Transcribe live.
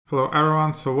Hello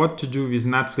everyone, so what to do with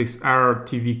Netflix error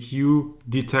TVQ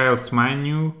details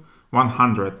menu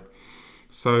 100.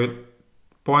 So it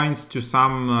points to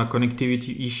some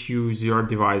connectivity issue with your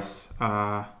device.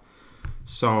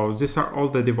 So these are all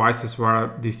the devices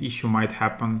where this issue might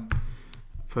happen.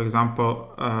 For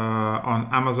example, on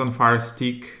Amazon Fire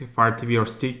TV or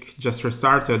Stick, just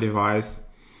restart your device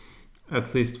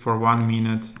at least for 1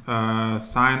 minute,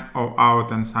 sign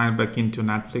out and sign back into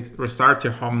Netflix, restart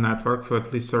your home network for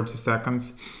at least 30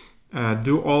 seconds,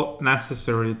 do all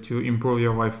necessary to improve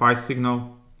your Wi-Fi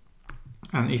signal,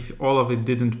 and if all of it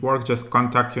didn't work, just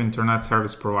contact your internet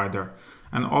service provider.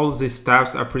 And all these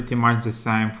steps are pretty much the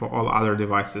same for all other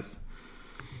devices.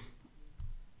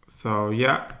 So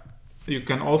yeah, you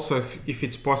can also, if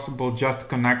it's possible, just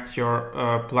connect your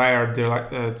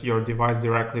your device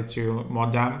directly to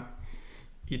modem.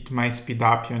 It may speed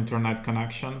up your internet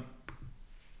connection.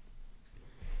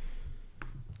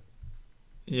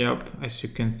 Yep, as you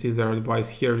can see the advice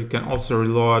here, you can also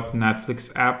reload Netflix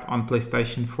app on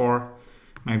PlayStation 4.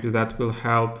 Maybe that will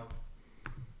help.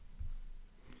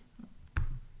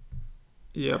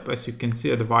 Yep, as you can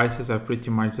see, the devices are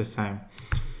pretty much the same.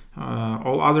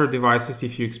 All other devices,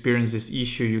 if you experience this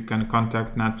issue, you can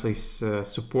contact Netflix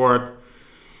support.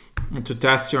 To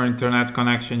test your internet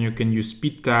connection, you can use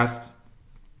speed test.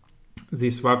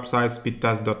 This website,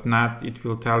 speedtest.net, it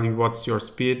will tell you what your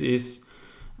speed is.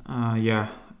 Yeah,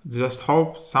 just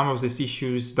hope some of these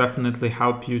issues definitely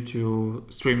help you to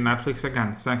stream Netflix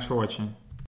again. Thanks for watching.